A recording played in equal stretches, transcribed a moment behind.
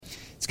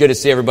good to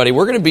see everybody.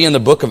 We're going to be in the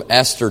book of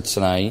Esther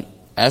tonight.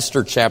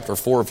 Esther chapter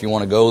 4, if you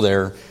want to go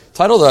there.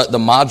 Title the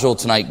module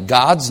tonight,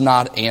 God's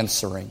Not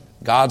Answering.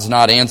 God's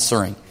Not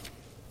Answering.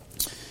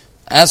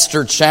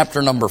 Esther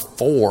chapter number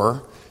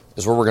 4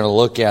 is where we're going to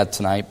look at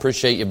tonight.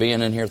 Appreciate you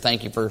being in here.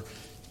 Thank you for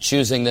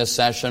choosing this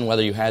session,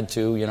 whether you had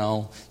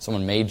to,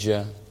 someone made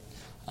you.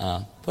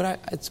 But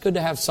it's good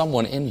to have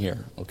someone in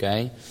here,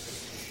 okay?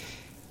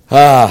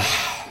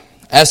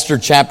 Esther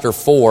chapter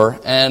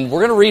 4, and we're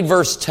going to read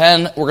verse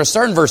 10. We're going to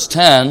start in verse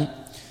 10, and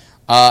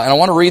I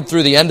want to read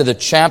through the end of the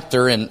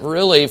chapter. And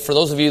really, for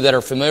those of you that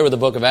are familiar with the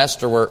book of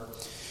Esther,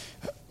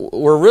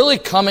 we're really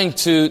coming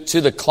to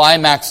the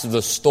climax of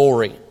the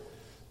story.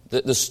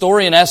 The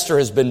story in Esther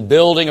has been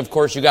building. Of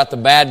course, you got the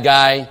bad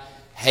guy,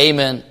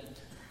 Haman.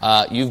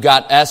 You've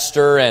got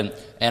Esther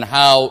and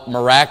how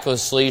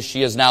miraculously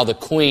she is now the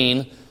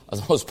queen of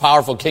the most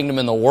powerful kingdom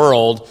in the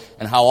world,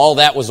 and how all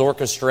that was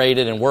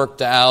orchestrated and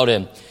worked out.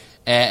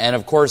 And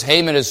of course,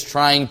 Haman is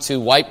trying to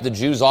wipe the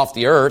Jews off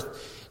the earth.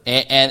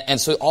 And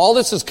so all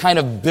this is kind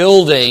of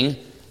building.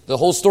 The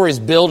whole story is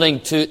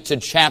building to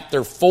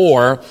chapter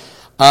 4.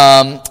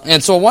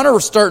 And so I want to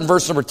start in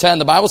verse number 10.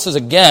 The Bible says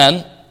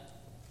again,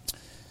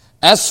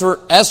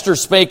 Esther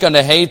spake unto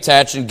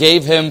Hatach and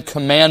gave him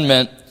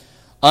commandment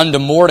unto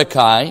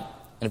Mordecai. And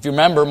if you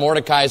remember,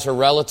 Mordecai is her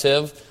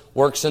relative,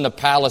 works in the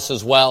palace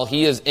as well.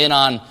 He is in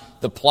on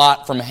the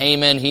plot from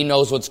Haman. He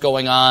knows what's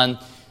going on.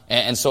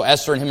 And so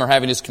Esther and him are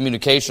having this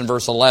communication,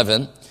 verse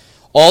 11.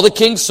 All the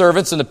king's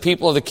servants and the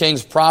people of the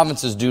king's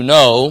provinces do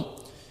know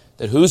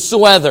that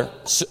whosoever,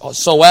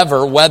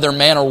 whether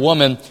man or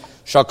woman,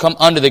 shall come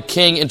unto the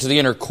king into the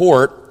inner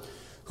court,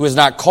 who is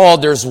not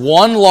called, there's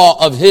one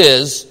law of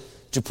his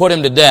to put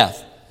him to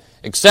death,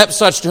 except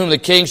such to whom the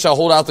king shall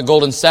hold out the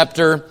golden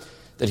scepter,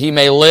 that he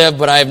may live.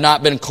 But I have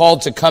not been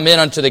called to come in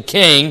unto the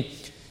king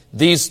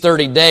these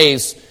 30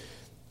 days.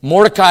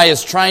 Mordecai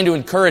is trying to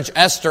encourage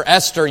Esther.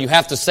 Esther, you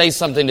have to say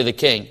something to the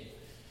king.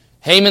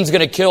 Haman's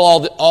going to kill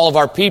all of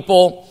our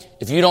people.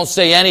 If you don't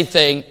say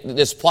anything,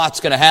 this plot's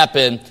going to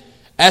happen.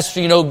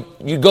 Esther, you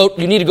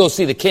need to go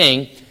see the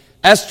king.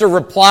 Esther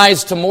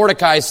replies to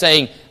Mordecai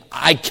saying,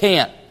 I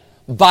can't.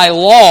 By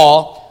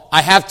law,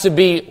 I have to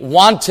be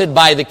wanted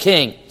by the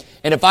king.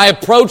 And if I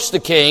approach the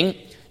king,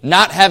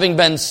 not having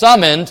been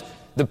summoned,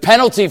 the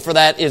penalty for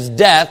that is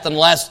death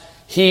unless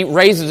he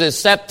raises his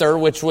scepter,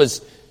 which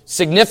was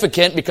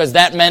significant because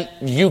that meant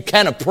you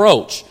can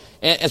approach.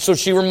 And so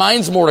she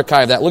reminds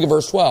Mordecai of that. Look at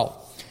verse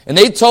 12. And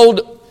they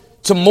told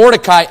to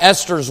Mordecai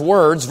Esther's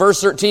words.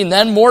 Verse 13,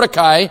 then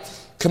Mordecai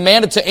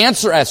commanded to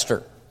answer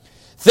Esther,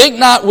 think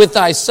not with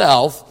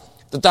thyself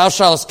that thou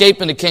shalt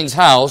escape into the king's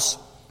house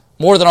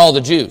more than all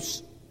the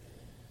Jews.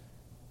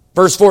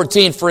 Verse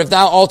 14, for if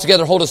thou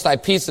altogether holdest thy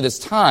peace at this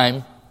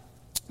time,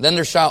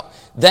 then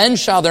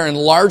shall their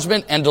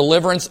enlargement and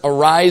deliverance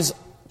arise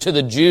to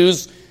the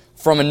Jews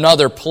from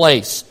another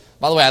place.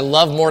 By the way, I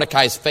love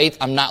Mordecai's faith.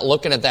 I'm not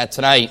looking at that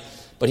tonight.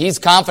 But he's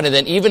confident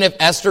that even if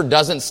Esther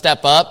doesn't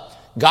step up,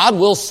 God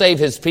will save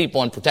his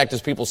people and protect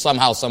his people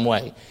somehow, some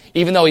way.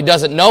 Even though he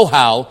doesn't know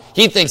how,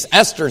 he thinks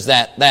Esther's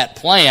that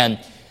plan.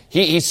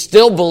 He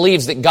still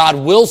believes that God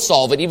will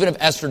solve it, even if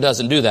Esther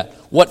doesn't do that.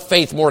 What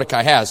faith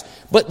Mordecai has.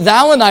 But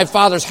thou and thy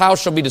father's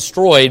house shall be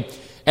destroyed,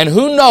 and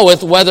who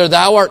knoweth whether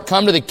thou art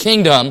come to the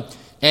kingdom?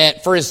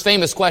 And for his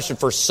famous question,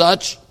 for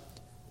such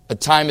a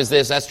time as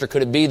this, Esther,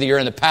 could it be that you're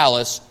in the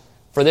palace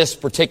for this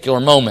particular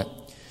moment?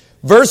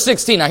 Verse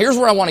 16, now here's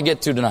where I want to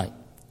get to tonight.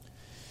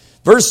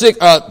 Verse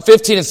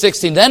 15 and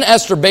 16, then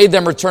Esther bade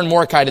them return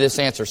Mordecai to this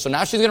answer. So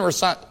now she's going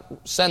to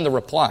send the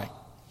reply.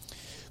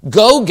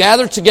 Go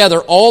gather together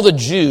all the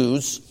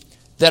Jews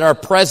that are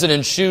present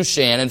in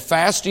Shushan, and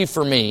fast ye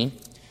for me,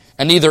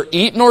 and neither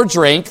eat nor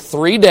drink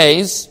 3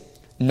 days,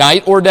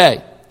 night or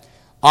day.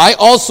 I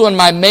also and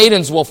my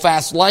maidens will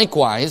fast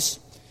likewise,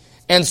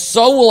 and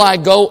so will I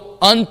go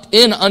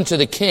in unto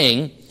the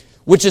king,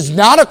 which is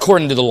not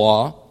according to the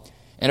law.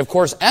 And of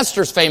course,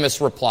 Esther's famous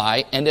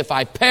reply, and if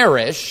I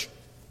perish,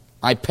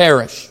 I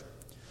perish.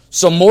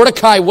 So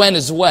Mordecai went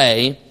his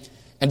way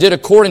and did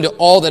according to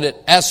all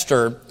that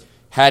Esther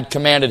had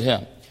commanded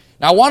him.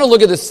 Now I want to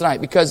look at this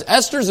tonight because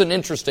Esther's an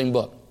interesting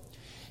book.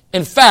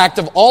 In fact,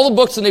 of all the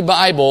books in the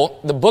Bible,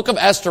 the book of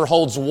Esther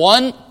holds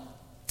one,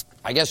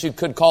 I guess you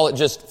could call it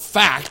just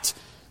fact,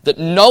 that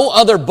no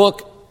other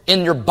book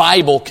in your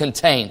Bible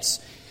contains.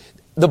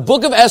 The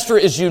book of Esther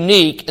is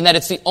unique in that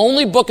it's the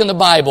only book in the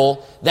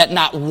Bible that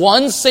not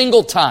one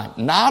single time,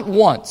 not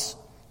once,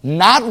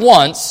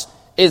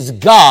 is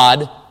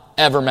God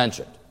ever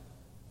mentioned.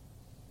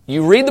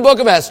 You read the book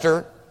of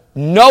Esther,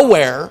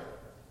 nowhere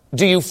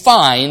do you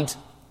find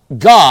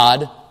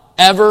God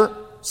ever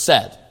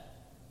said.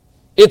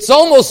 It's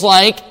almost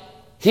like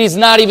he's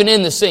not even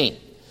in the scene.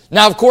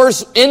 Now, of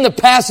course, in the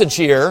passage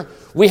here,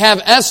 we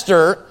have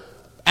Esther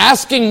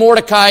asking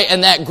Mordecai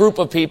and that group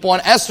of people,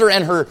 and Esther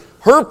and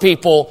her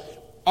people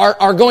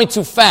are going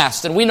to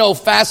fast. And we know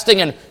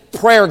fasting and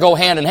prayer go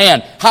hand in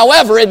hand.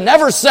 However, it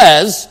never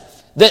says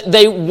that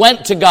they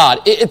went to God.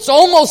 It's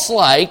almost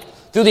like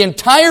through the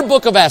entire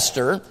book of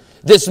Esther,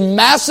 this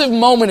massive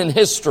moment in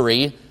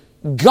history,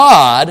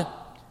 God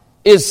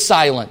is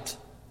silent.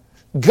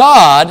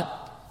 God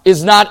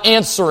is not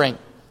answering.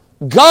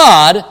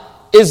 God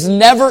is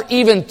never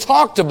even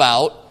talked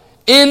about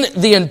in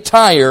the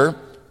entire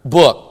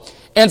book.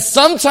 And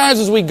sometimes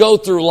as we go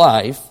through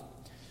life,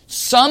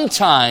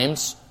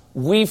 sometimes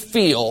we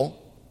feel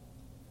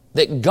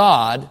that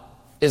God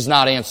is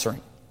not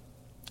answering.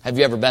 Have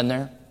you ever been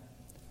there?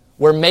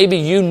 Where maybe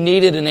you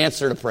needed an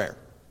answer to prayer.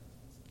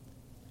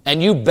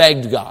 And you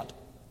begged God.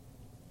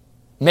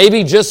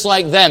 Maybe just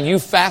like them, you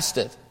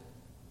fasted.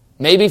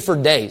 Maybe for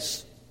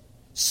days.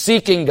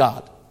 Seeking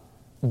God.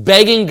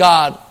 Begging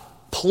God.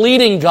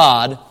 Pleading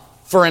God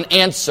for an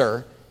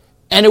answer.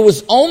 And it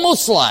was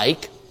almost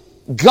like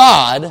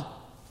God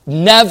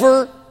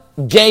never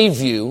gave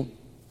you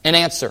an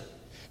answer.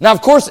 Now,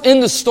 of course, in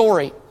the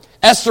story,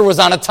 Esther was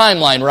on a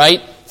timeline,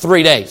 right?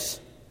 3 days.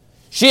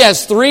 She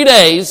has 3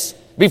 days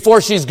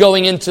before she's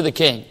going into the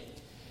king.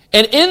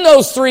 And in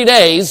those 3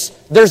 days,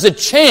 there's a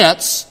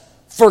chance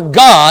for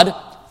God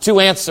to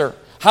answer.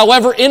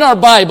 However, in our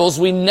Bibles,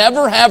 we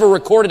never have a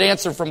recorded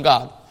answer from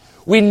God.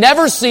 We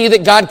never see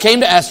that God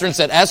came to Esther and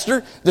said,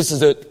 Esther, this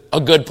is a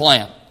good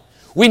plan.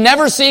 We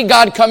never see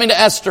God coming to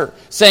Esther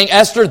saying,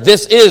 Esther,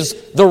 this is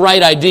the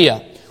right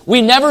idea.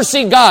 We never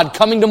see God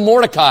coming to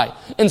Mordecai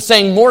and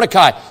saying,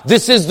 Mordecai,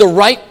 this is the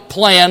right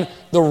plan,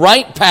 the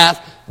right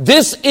path.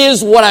 This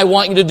is what I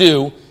want you to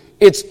do.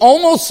 It's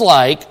almost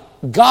like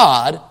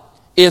God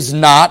is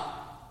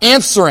not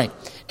answering.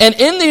 And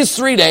in these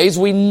 3 days,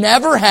 we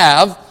never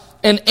have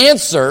an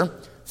answer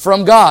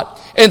from God.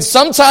 And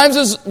sometimes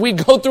as we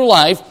go through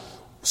life,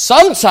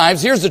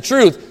 sometimes, here's the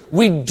truth,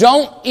 we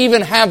don't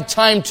even have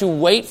time to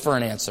wait for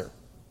an answer.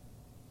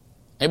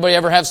 Anybody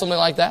ever have something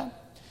like that?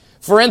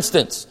 For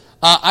instance,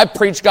 I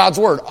preach God's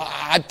Word.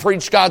 I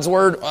preach God's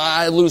Word.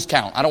 I lose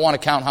count. I don't want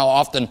to count how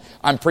often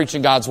I'm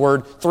preaching God's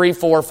Word. 3,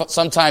 4,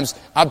 sometimes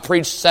I've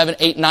preached 7,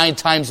 8, 9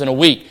 times in a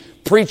week,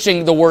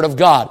 preaching the Word of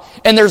God.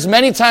 And there's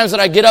many times that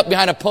I get up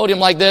behind a podium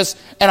like this,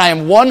 and I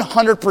am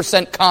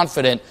 100%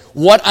 confident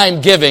what I'm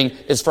giving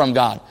is from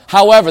God.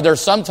 However,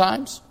 there's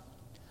sometimes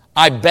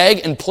I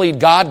beg and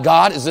plead, God,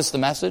 God, is this the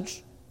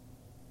message?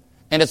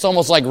 And it's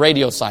almost like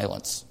radio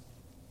silence.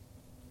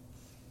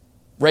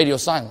 Radio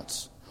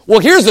silence. Well,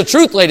 here's the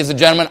truth, ladies and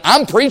gentlemen.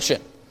 I'm preaching.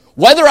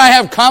 Whether I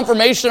have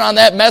confirmation on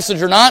that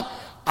message or not,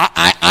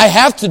 I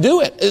have to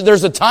do it.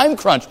 There's a time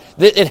crunch.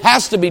 It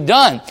has to be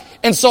done.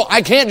 And so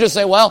I can't just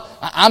say, well,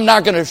 I'm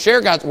not going to share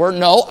God's Word.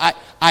 No,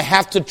 I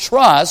have to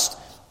trust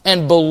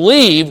and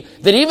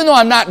believe that even though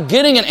I'm not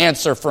getting an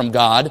answer from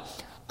God,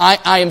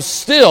 I am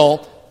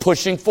still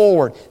pushing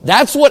forward.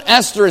 That's what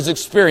Esther is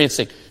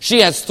experiencing. She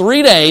has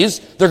 3 days.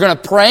 They're going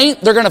to pray.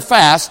 They're going to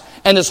fast.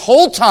 And this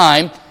whole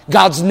time,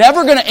 God's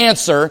never going to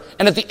answer.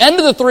 And at the end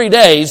of the 3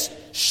 days,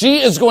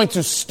 she is going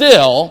to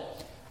still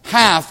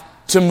have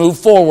to move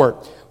forward.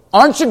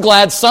 Aren't you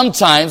glad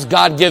sometimes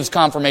God gives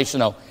confirmation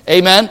though?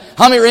 Amen?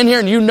 How many are in here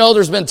and you know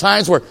there's been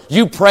times where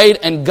you prayed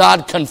and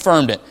God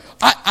confirmed it?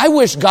 I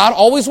wish God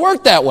always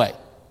worked that way.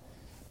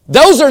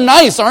 Those are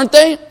nice, aren't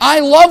they? I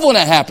love when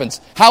it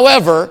happens.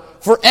 However,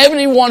 for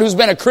anyone who's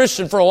been a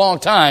Christian for a long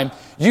time,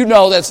 you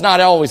know that's not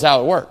always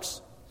how it works.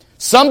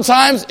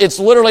 Sometimes it's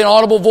literally an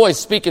audible voice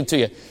speaking to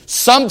you.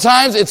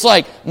 Sometimes it's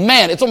like,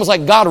 man, it's almost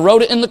like God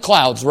wrote it in the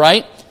clouds,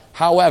 right?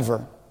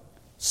 However,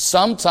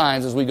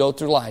 sometimes as we go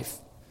through life,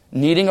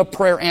 needing a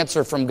prayer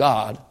answer from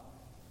God,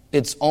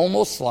 it's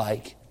almost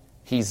like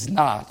He's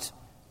not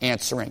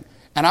answering.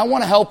 And I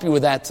want to help you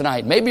with that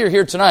tonight. Maybe you're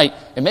here tonight,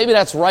 and maybe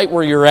that's right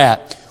where you're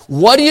at.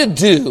 What do you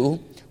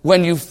do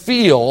when you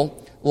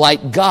feel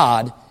like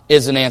God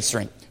isn't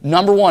answering?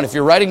 Number one, if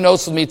you're writing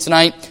notes with me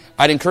tonight,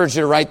 I'd encourage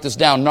you to write this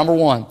down. Number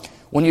one,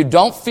 when you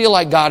don't feel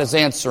like God is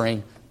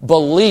answering,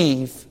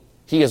 believe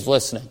He is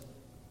listening.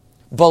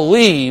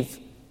 Believe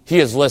He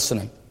is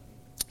listening.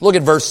 Look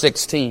at verse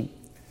 16.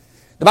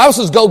 The Bible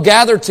says, go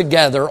gather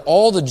together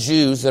all the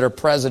Jews that are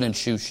present in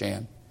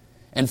Shushan,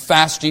 and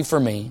fast ye for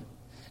me,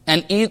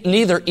 and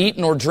neither eat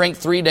nor drink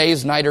 3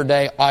 days, night or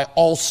day. I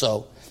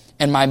also,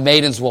 and my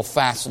maidens will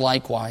fast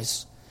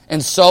likewise.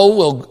 And so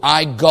will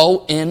I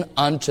go in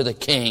unto the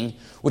king,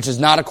 which is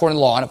not according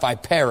to law, and if I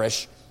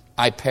perish,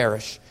 I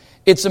perish.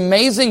 It's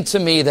amazing to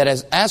me that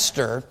as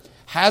Esther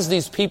has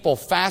these people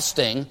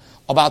fasting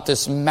about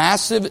this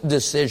massive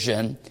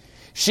decision,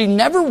 she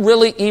never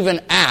really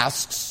even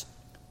asks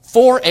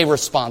for a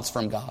response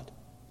from God.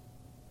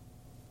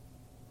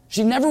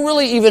 She never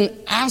really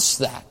even asks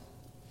that.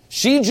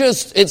 She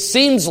just, it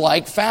seems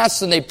like,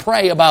 fasts and they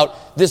pray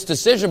about this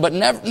decision, but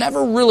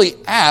never really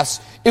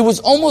asks. It was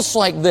almost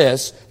like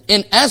this.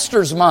 In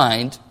Esther's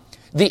mind,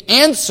 the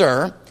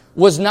answer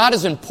was not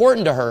as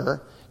important to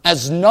her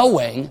as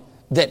knowing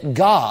that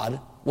God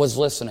was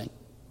listening.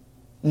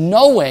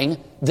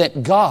 Knowing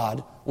that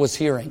God was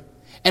hearing.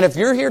 And if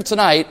you're here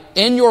tonight,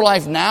 in your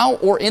life now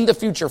or in the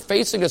future,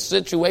 facing a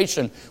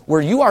situation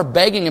where you are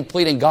begging and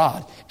pleading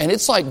God, and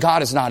it's like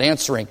God is not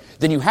answering,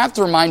 then you have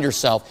to remind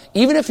yourself,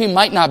 even if He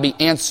might not be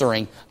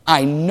answering,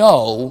 I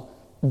know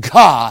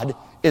God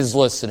is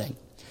listening.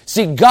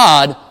 See,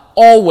 God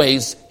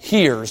always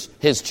hears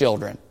His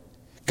children.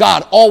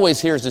 God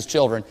always hears his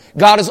children.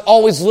 God is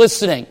always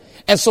listening.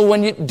 And so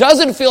when it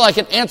doesn't feel like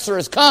an answer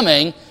is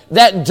coming,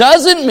 that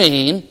doesn't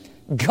mean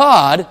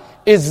God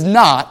is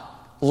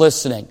not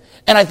listening.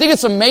 And I think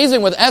it's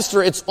amazing with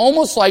Esther, it's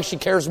almost like she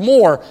cares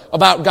more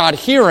about God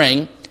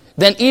hearing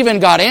than even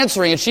God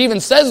answering. And she even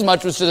says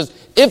much, which says,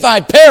 if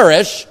I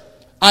perish,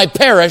 I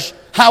perish.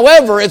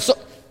 However,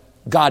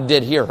 God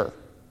did hear her.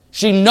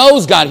 She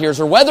knows God hears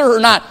her. Whether or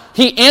not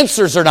he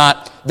answers or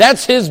not,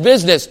 that's his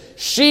business.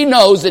 She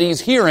knows that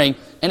he's hearing.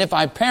 And if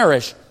I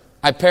perish,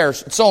 I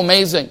perish. It's so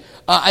amazing.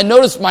 I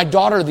noticed my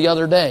daughter the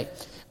other day.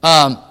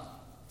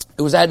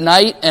 It was at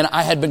night, and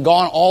I had been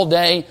gone all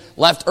day,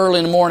 left early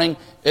in the morning.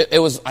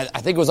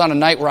 I think it was on a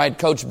night where I had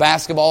coached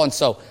basketball, and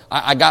so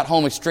I got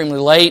home extremely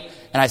late,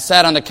 and I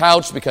sat on the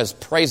couch because,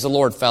 praise the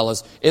Lord,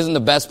 fellas, isn't the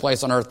best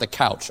place on earth the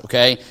couch,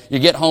 okay? You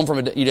get home from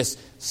it, you just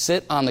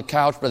sit on the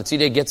couch. Brother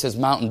TJ gets his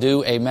Mountain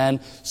Dew, amen.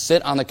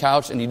 Sit on the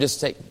couch, and you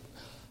just take,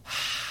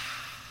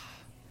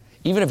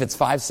 even if it's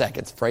 5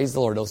 seconds, praise the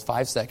Lord, those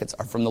 5 seconds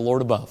are from the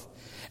Lord above.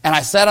 And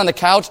I sat on the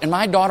couch, and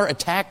my daughter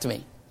attacked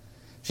me.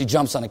 She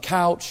jumps on the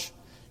couch.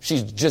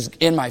 She's just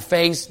in my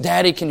face.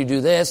 Daddy, can you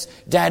do this?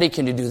 Daddy,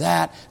 can you do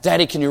that?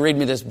 Daddy, can you read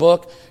me this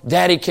book?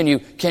 Daddy,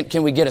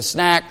 can we get a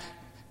snack?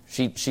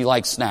 She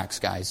likes snacks,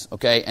 guys,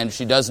 okay? And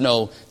she does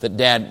know that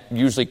Dad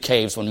usually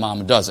caves when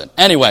Mama doesn't.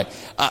 Anyway,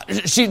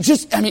 she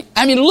just, I mean,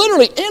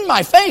 literally in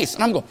my face.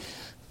 And I'm going,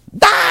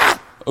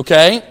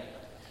 okay?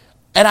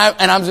 And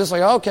I'm just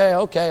like,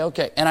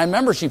 okay. And I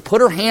remember she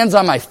put her hands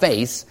on my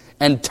face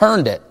and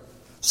turned it.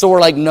 So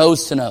we're like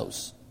nose to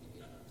nose.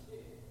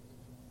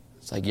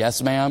 It's like,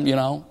 yes, ma'am, you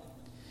know.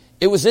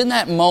 It was in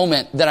that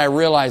moment that I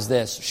realized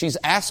this. She's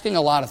asking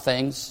a lot of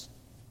things,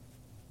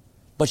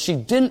 but she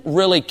didn't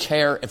really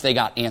care if they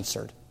got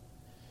answered.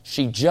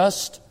 She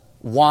just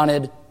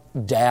wanted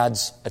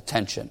Dad's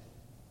attention.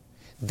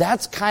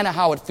 That's kind of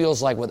how it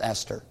feels like with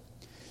Esther.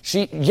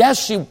 She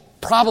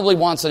probably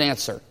wants an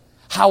answer.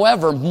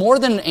 However, more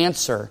than an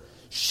answer,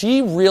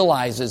 she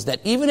realizes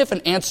that even if an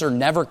answer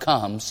never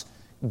comes,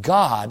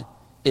 God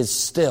is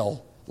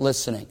still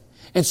listening.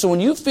 And so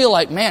when you feel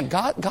like, man,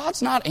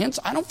 God's not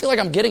answering, I don't feel like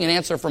I'm getting an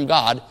answer from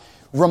God,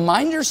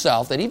 remind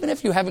yourself that even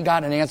if you haven't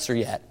got an answer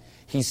yet,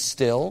 he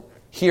still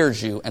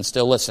hears you and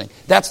still listening.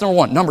 That's number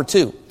one. Number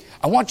two,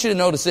 I want you to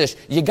notice this.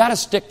 You got to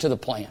stick to the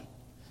plan.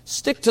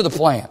 Stick to the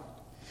plan.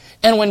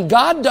 And when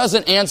God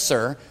doesn't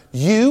answer,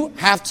 you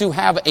have to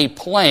have a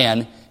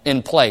plan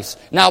in place.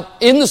 Now,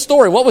 in the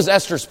story, what was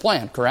Esther's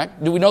plan,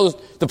 correct? Do we know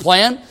the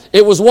plan?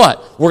 It was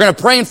what? We're going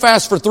to pray and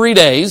fast for 3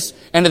 days,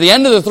 and at the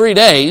end of the 3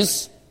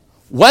 days,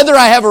 whether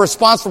I have a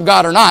response from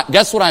God or not,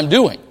 guess what I'm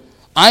doing?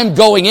 I'm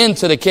going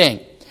into the king.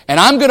 And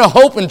I'm going to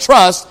hope and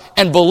trust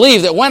and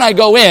believe that when I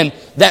go in,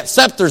 that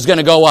scepter's going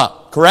to go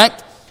up,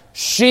 correct?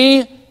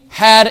 She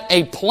had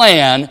a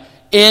plan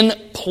in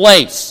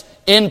place.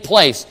 And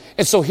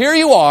so here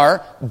you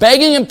are,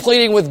 begging and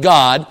pleading with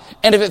God,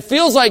 and if it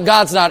feels like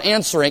God's not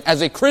answering,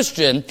 as a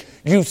Christian,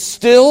 you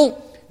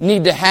still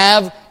need to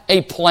have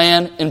a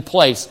plan in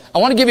place. I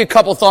want to give you a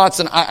couple thoughts,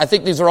 and I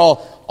think these are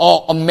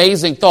all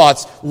amazing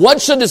thoughts.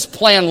 What should this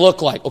plan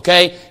look like,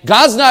 okay?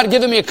 God's not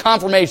giving me a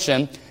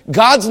confirmation.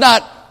 God's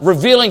not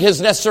revealing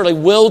his necessarily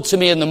will to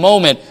me in the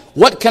moment.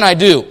 What can I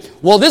do?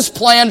 Well, this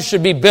plan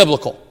should be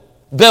biblical.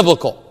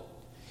 Biblical.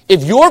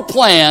 If your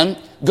plan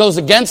goes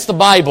against the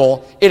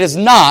Bible, it is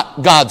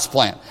not God's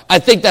plan. I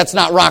think that's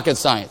not rocket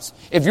science.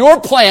 If your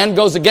plan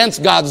goes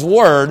against God's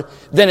word,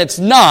 then it's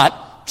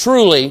not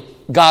truly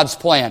God's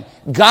plan.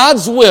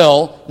 God's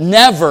will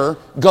never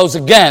goes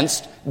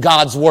against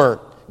God's word.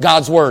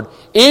 God's word.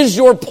 Is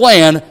your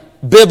plan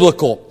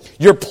biblical?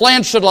 Your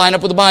plan should line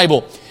up with the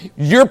Bible.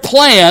 Your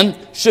plan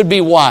should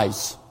be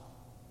wise.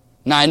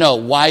 Now I know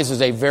wise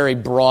is a very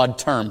broad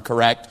term,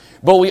 correct?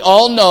 But we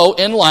all know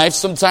in life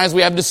sometimes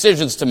we have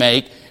decisions to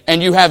make,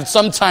 and you have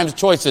sometimes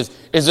choices.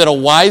 Is it a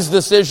wise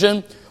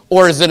decision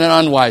or is it an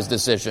unwise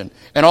decision?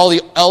 And all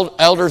the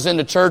elders in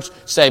the church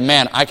say,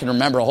 man, I can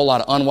remember a whole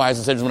lot of unwise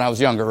decisions when I was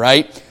younger,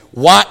 right?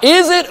 Why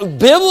is it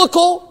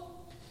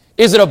biblical?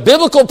 Is it a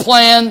biblical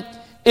plan?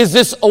 Is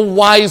this a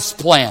wise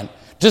plan?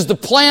 Does the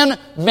plan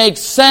make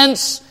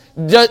sense?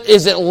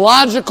 Is it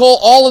logical?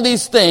 All of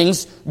these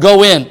things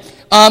go in.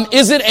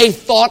 Is it a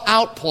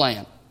thought-out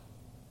plan?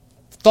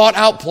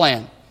 Thought-out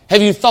plan.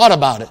 Have you thought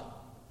about it?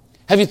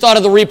 Have you thought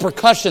of the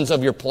repercussions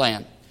of your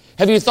plan?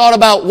 Have you thought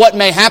about what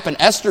may happen?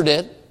 Esther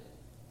did.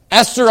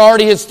 Esther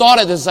already has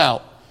thought of this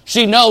out.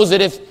 She knows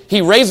that if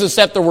he raises the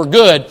scepter, we're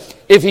good.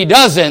 If he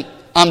doesn't,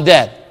 I'm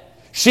dead.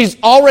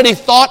 She's already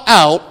thought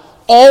out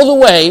all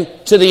the way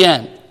to the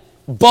end.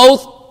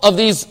 Both of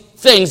these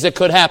things that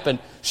could happen.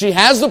 She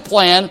has the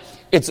plan.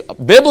 It's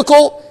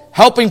biblical,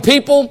 helping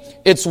people.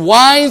 It's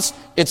wise.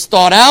 It's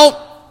thought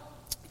out.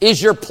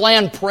 Is your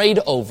plan prayed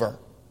over?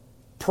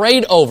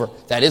 Prayed over.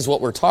 That is what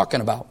we're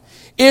talking about.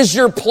 Is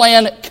your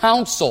plan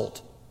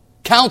counseled?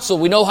 Counsel,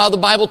 we know how the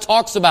Bible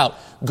talks about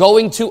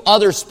going to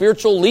other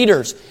spiritual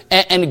leaders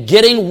and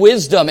getting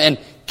wisdom and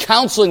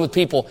counseling with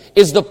people.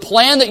 Is the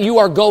plan that you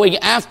are going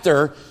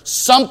after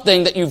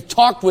something that you've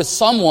talked with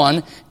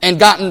someone and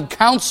gotten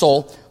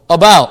counsel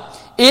about.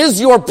 Is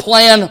your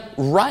plan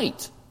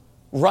right?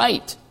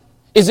 Right.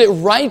 Is it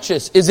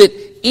righteous? Is it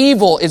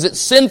evil? Is it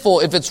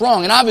sinful if it's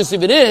wrong? And obviously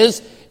if it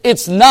is,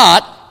 it's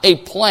not a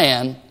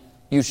plan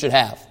you should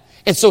have.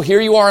 And so here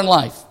you are in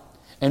life.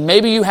 And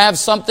maybe you have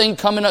something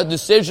coming, a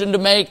decision to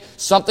make,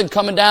 something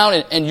coming down,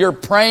 and you're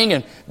praying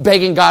and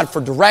begging God for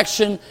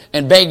direction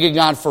and begging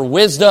God for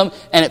wisdom,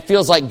 and it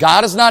feels like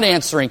God is not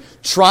answering.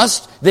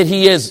 Trust that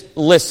He is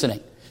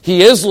listening.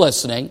 He is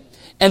listening,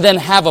 and then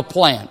have a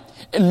plan.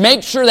 And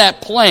make sure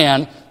that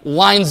plan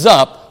lines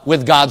up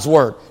with God's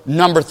Word.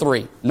 Number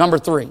three,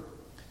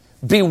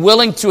 be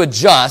willing to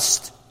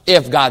adjust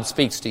if God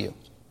speaks to you.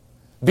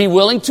 Be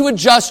willing to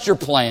adjust your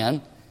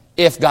plan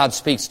if God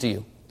speaks to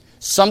you.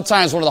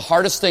 Sometimes one of the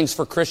hardest things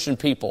for Christian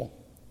people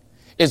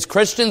is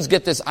Christians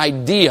get this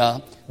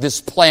idea,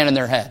 this plan in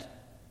their head.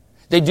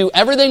 They do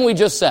everything we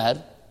just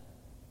said.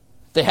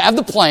 They have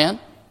the plan.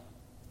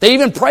 They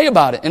even pray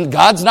about it, and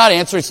God's not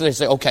answering, so they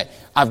say, okay,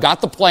 I've got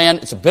the plan.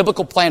 It's a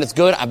biblical plan. It's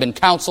good. I've been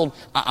counseled.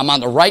 I'm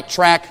on the right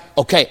track.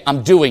 Okay,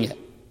 I'm doing it.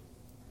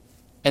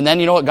 And then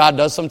you know what God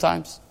does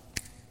sometimes?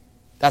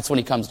 That's when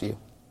He comes to you.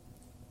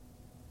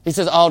 He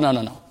says, oh,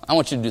 no. I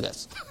want you to do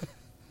this.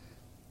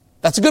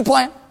 That's a good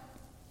plan.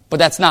 But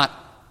that's not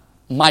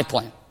my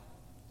plan,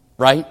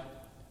 right?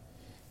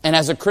 And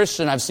as a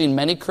Christian, I've seen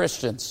many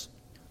Christians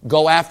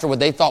go after what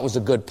they thought was a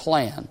good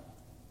plan.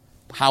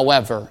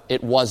 However,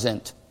 it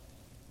wasn't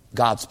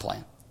God's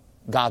plan.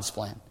 God's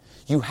plan.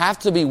 You have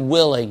to be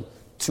willing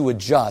to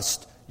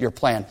adjust your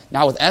plan.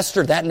 Now with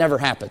Esther, that never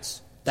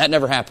happens. That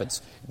never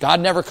happens. God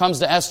never comes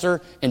to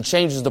Esther and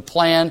changes the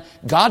plan.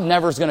 God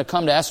never is going to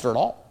come to Esther at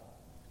all.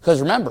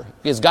 Because remember,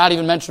 is God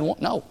even mentioned?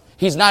 No,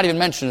 He's not even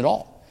mentioned at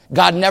all.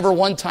 God never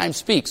one time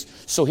speaks.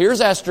 So here's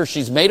Esther.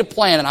 She's made a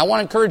plan, and I want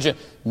to encourage you.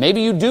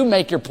 Maybe you do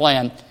make your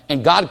plan,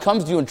 and God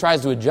comes to you and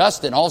tries to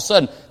adjust it, and all of a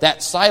sudden,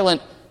 that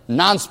silent,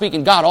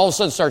 non-speaking God all of a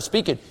sudden starts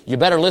speaking. You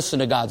better listen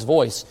to God's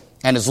voice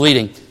and His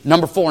leading.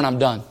 Number 4, and I'm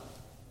done.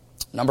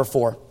 Number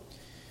 4.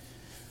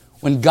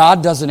 When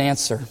God doesn't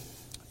answer,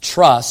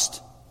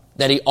 trust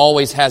that He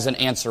always has an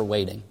answer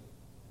waiting.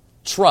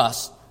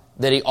 Trust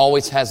that He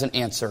always has an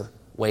answer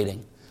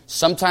waiting.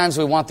 Sometimes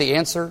we want the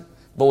answer,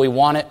 but we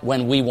want it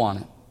when we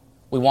want it.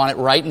 We want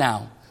it right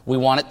now. We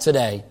want it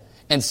today.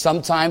 And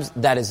sometimes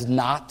that is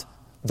not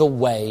the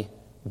way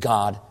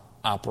God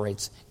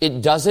operates.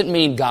 It doesn't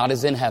mean God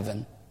is in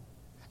heaven.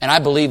 And I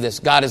believe this.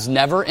 God is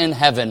never in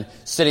heaven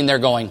sitting there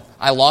going,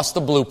 I lost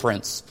the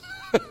blueprints.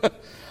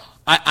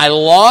 I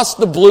lost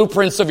the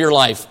blueprints of your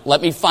life.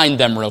 Let me find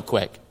them real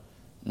quick.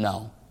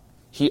 No.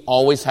 He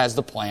always has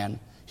the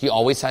plan. He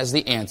always has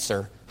the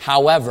answer.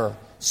 However,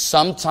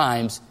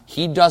 sometimes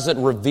He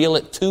doesn't reveal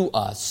it to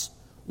us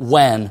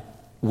when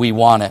we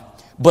want it.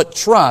 But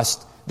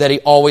trust that He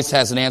always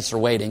has an answer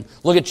waiting.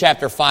 Look at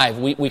chapter 5.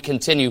 We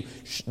continue.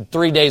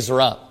 3 days are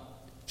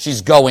up.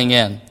 She's going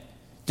in.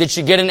 Did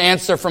she get an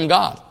answer from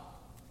God?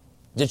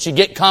 Did she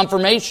get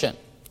confirmation?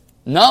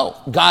 No.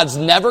 God's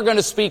never going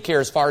to speak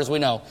here as far as we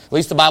know. At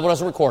least the Bible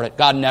doesn't record it.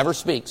 God never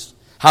speaks.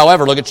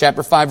 However, look at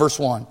chapter 5, verse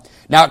 1.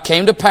 Now it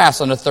came to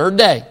pass on the 3rd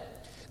day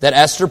that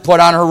Esther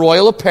put on her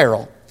royal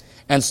apparel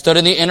and stood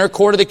in the inner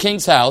court of the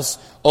king's house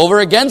over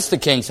against the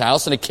king's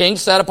house. And the king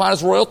sat upon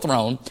his royal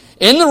throne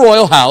in the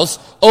royal house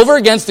over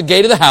against the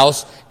gate of the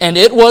house. And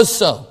it was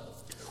so,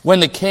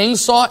 when the king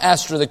saw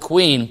Esther, the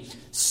queen,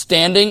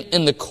 standing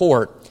in the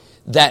court,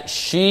 that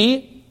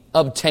she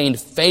obtained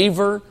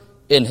favor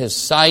in his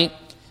sight.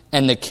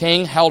 And the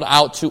king held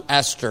out to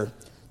Esther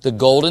the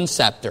golden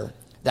scepter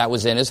that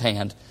was in his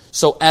hand.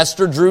 So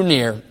Esther drew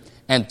near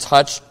and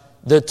touched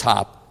the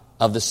top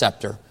of the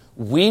scepter.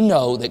 We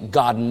know that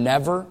God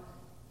never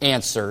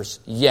answers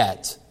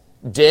yet.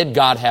 Did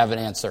God have an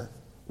answer?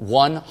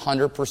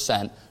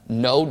 100%.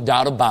 No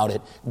doubt about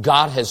it.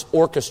 God has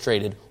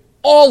orchestrated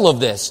all of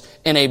this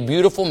in a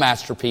beautiful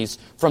masterpiece.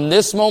 From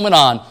this moment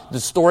on, the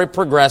story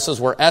progresses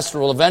where Esther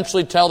will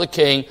eventually tell the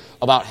king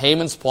about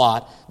Haman's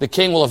plot. The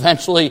king will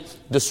eventually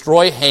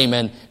destroy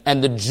Haman,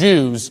 and the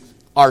Jews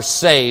are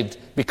saved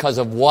because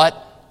of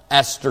what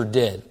Esther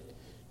did.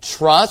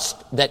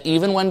 Trust that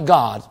even when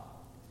God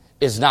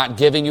is not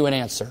giving you an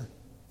answer,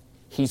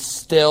 He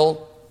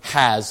still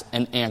has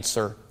an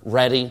answer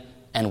ready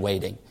and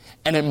waiting.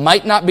 And it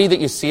might not be that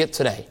you see it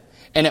today.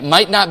 And it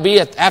might not be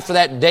after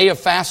that day of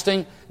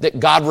fasting that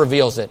God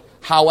reveals it.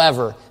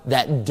 However,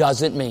 that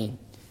doesn't mean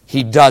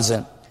He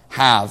doesn't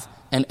have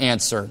an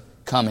answer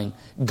coming.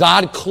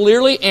 God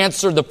clearly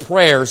answered the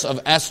prayers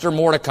of Esther,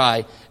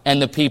 Mordecai,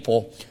 and the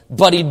people,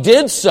 but He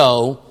did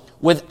so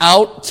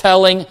without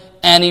telling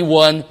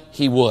anyone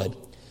He would.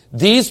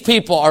 These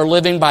people are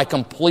living by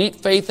complete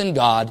faith in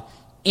God,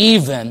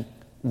 even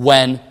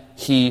when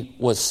He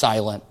was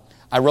silent.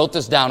 I wrote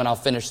this down and I'll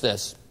finish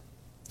this.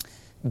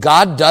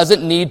 God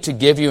doesn't need to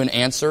give you an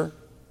answer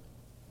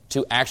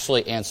to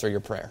actually answer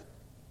your prayer.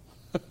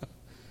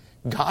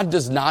 God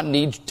does not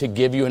need to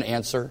give you an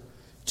answer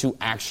to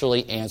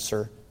actually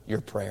answer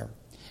your prayer.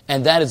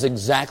 And that is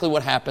exactly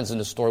what happens in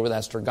the story with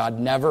Esther. God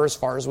never, as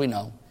far as we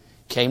know,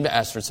 came to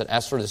Esther and said,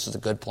 Esther, this is a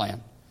good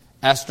plan.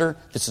 Esther,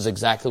 this is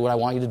exactly what I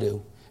want you to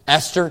do.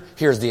 Esther,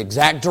 here's the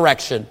exact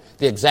direction,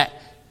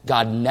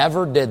 God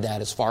never did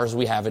that as far as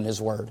we have in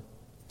His Word.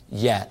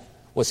 Yet,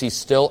 was He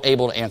still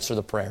able to answer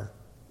the prayer?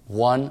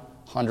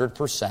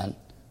 100%,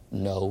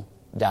 no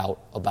doubt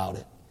about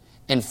it.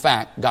 In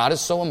fact, God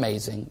is so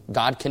amazing,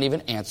 God can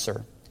even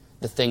answer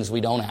the things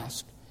we don't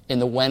ask.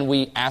 When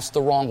we ask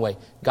the wrong way,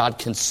 God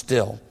can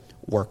still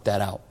work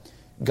that out.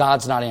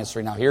 God's not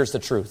answering. Now, here's the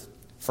truth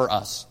for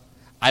us.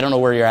 I don't know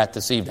where you're at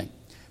this evening.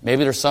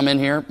 Maybe there's some in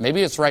here.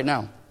 Maybe it's right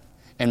now.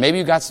 And maybe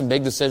you've got some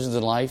big decisions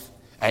in life,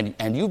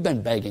 and you've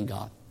been begging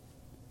God.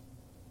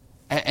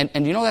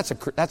 And you know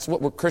that's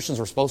what Christians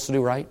are supposed to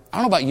do, right? I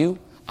don't know about you.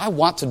 I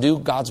want to do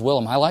God's will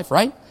in my life,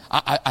 right?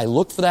 I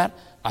look for that.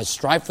 I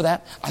strive for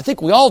that. I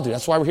think we all do.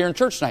 That's why we're here in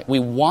church tonight. We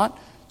want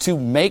to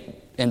make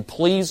and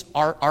please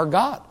our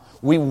God.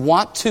 We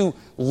want to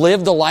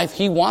live the life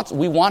He wants.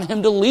 We want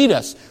Him to lead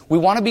us. We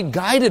want to be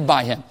guided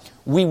by Him.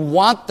 We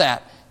want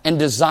that and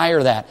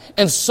desire that.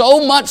 And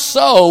so much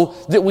so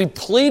that we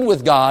plead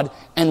with God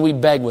and we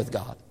beg with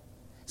God.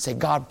 Say,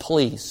 God,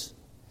 please.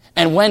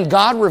 And when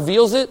God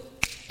reveals it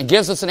and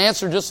gives us an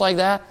answer just like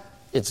that,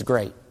 it's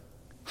great.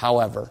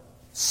 However,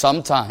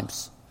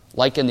 sometimes,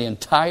 like in the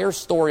entire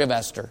story of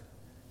Esther,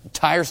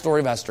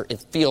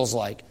 it feels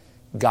like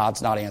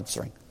God's not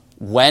answering.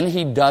 When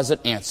He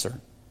doesn't answer,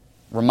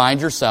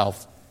 remind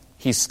yourself,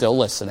 He's still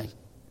listening.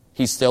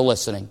 He's still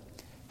listening.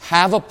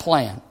 Have a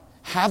plan.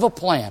 Have a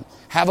plan.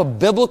 Have a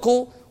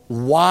biblical,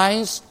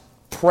 wise,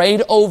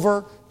 prayed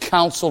over,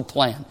 counseled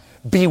plan.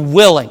 Be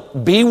willing.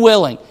 Be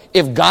willing.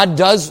 If God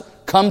does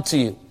come to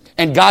you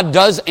and God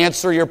does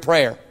answer your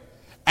prayer,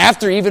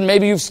 after even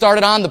maybe you've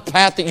started on the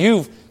path that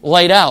you've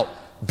laid out,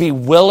 be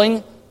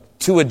willing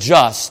to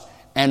adjust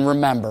and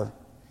remember,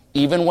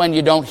 even when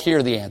you don't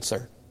hear the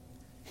answer,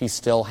 He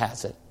still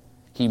has it.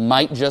 He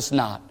might just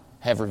not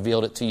have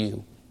revealed it to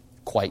you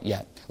quite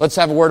yet. Let's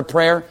have a word of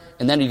prayer,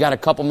 and then you got a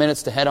couple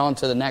minutes to head on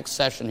to the next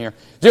session here.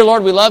 Dear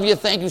Lord, we love You.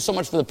 Thank You so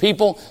much for the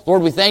people.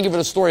 Lord, we thank You for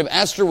the story of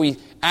Esther. We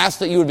ask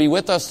that You would be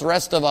with us the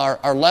rest of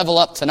our level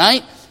up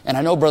tonight. And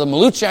I know Brother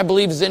Malucci, I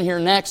believe, is in here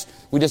next.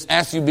 We just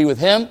ask You to be with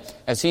him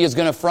as he is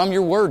going to, from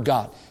Your word,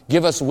 God,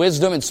 give us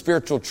wisdom and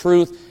spiritual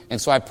truth.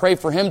 And so I pray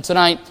for him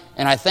tonight.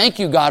 And I thank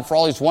You, God, for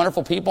all these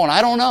wonderful people. And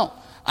I don't know.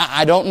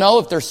 I don't know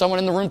if there's someone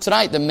in the room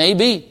tonight that may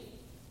be,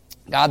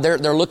 God, they're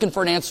looking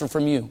for an answer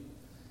from You.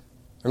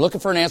 They're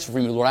looking for an answer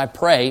from You, Lord. I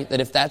pray that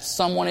if that's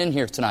someone in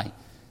here tonight,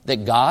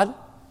 that God,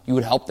 You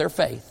would help their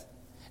faith.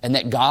 And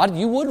that God,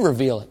 You would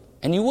reveal it.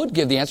 And You would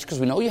give the answer because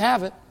we know You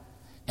have it.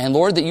 And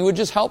Lord, that You would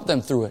just help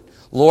them through it.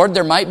 Lord,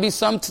 there might be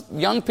some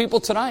young people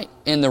tonight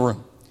in the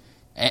room.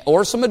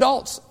 Or some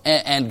adults.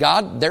 And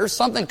God, there's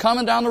something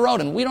coming down the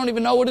road and we don't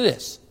even know what it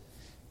is.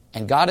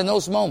 And God, in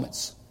those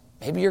moments,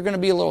 maybe You're going to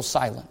be a little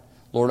silent.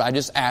 Lord, I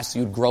just ask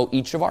You'd grow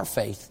each of our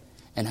faith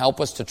and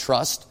help us to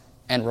trust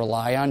and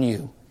rely on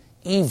You,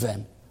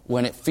 even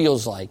when it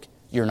feels like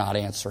You're not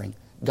answering.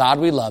 God,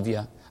 we love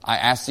You. I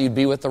ask that You'd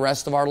be with the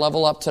rest of our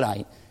level up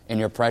tonight. In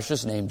Your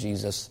precious name,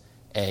 Jesus,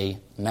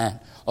 amen.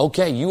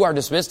 Okay, you are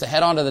dismissed to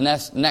head on to the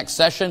next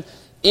session.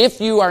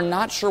 If you are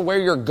not sure where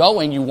you're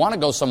going, you want to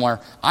go somewhere,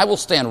 I will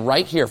stand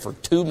right here for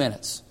 2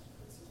 minutes.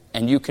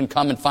 And you can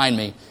come and find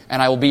me,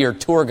 and I will be your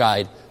tour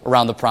guide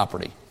around the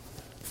property.